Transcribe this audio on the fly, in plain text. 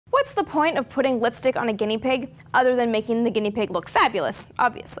what's the point of putting lipstick on a guinea pig, other than making the guinea pig look fabulous,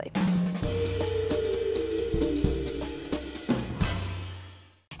 obviously?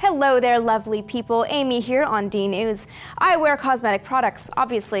 Hello there, lovely people. Amy here on D News. I wear cosmetic products,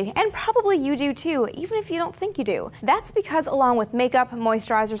 obviously, and probably you do too, even if you don't think you do. That's because along with makeup,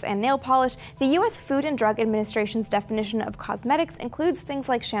 moisturizers, and nail polish, the U.S. Food and Drug Administration's definition of cosmetics includes things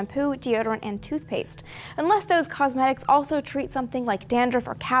like shampoo, deodorant, and toothpaste. Unless those cosmetics also treat something like dandruff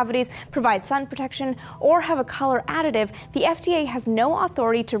or cavities, provide sun protection, or have a color additive, the FDA has no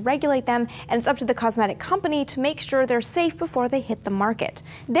authority to regulate them, and it's up to the cosmetic company to make sure they're safe before they hit the market.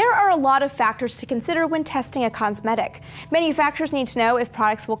 There are a lot of factors to consider when testing a cosmetic. Manufacturers need to know if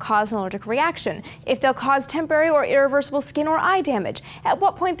products will cause an allergic reaction, if they'll cause temporary or irreversible skin or eye damage, at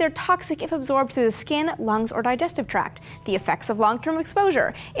what point they're toxic if absorbed through the skin, lungs, or digestive tract, the effects of long-term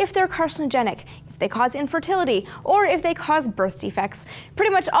exposure, if they're carcinogenic, if they cause infertility, or if they cause birth defects.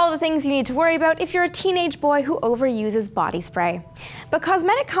 Pretty much all the things you need to worry about if you're a teenage boy who overuses body spray. But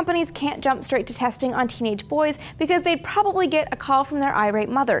cosmetic companies can't jump straight to testing on teenage boys because they'd probably get a call from their irate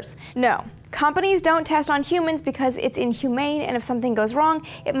mothers. No. Companies don't test on humans because it's inhumane, and if something goes wrong,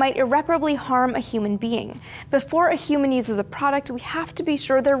 it might irreparably harm a human being. Before a human uses a product, we have to be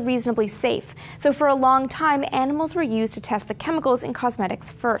sure they're reasonably safe. So for a long time, animals were used to test the chemicals in cosmetics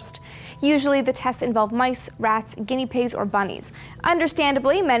first. Usually the tests involve mice, rats, guinea pigs, or bunnies.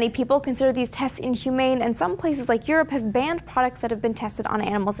 Understandably, many people consider these tests inhumane, and some places like Europe have banned products that have been tested on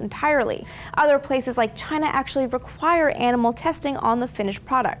animals entirely. Other places like China actually require animal testing on the finished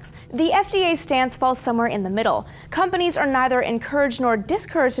products. The FDA stance falls somewhere in the middle. Companies are neither encouraged nor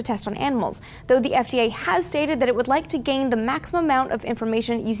discouraged to test on animals, though the FDA has stated that it would like to gain the maximum amount of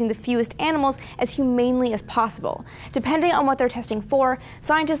information using the fewest animals as humanely as possible. Depending on what they're testing for,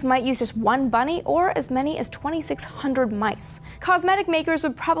 scientists might use just one bunny or as many as 2,600 mice. Cosmetic makers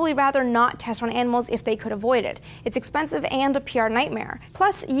would probably rather not test on animals if they could avoid it. It's expensive and a PR nightmare.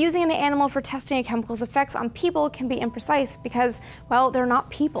 Plus, using an animal for testing a chemical's effects on people can be imprecise because, well, they're not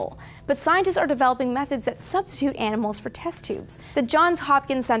people. But scientists are developing methods that substitute animals for test tubes. The Johns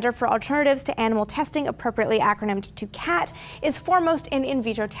Hopkins Center for Alternatives to Animal Testing, appropriately acronymed to CAT, is foremost in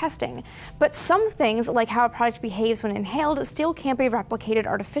vitro testing. But some things, like how a product behaves when inhaled, still can't be replicated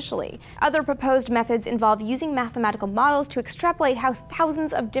artificially. Other proposed methods involve using mathematical models to extrapolate how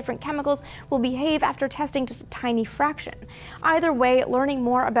thousands of different chemicals will behave after testing just a tiny fraction. Either way, learning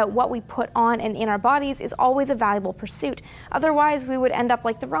more about what we put on and in our bodies is always a valuable pursuit. Otherwise, we would end up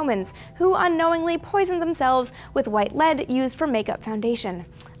like the Romans, who unknowingly poisoned themselves with white lead used for makeup foundation,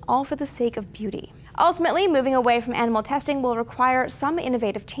 all for the sake of beauty. Ultimately, moving away from animal testing will require some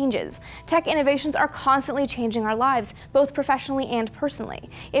innovative changes. Tech innovations are constantly changing our lives, both professionally and personally.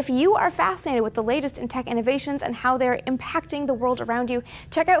 If you are fascinated with the latest in tech innovations and how they're impacting the world around you,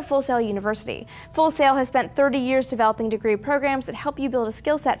 check out Full Sail University. Full Sail has spent 30 years developing degree programs that help you build a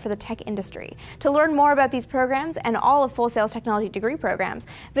skill set for the tech industry. To learn more about these programs and all of Full Sail's technology degree programs,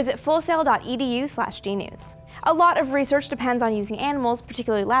 visit fullsail.edu/dnews. A lot of research depends on using animals,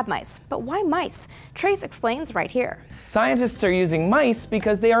 particularly lab mice. But why mice? Trace explains right here. Scientists are using mice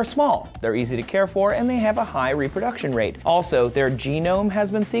because they are small, they're easy to care for, and they have a high reproduction rate. Also, their genome has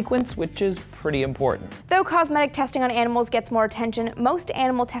been sequenced, which is pretty important. Though cosmetic testing on animals gets more attention, most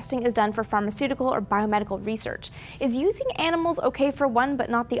animal testing is done for pharmaceutical or biomedical research. Is using animals okay for one but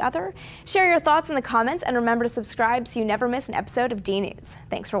not the other? Share your thoughts in the comments and remember to subscribe so you never miss an episode of D News.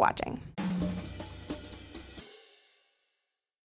 Thanks for watching.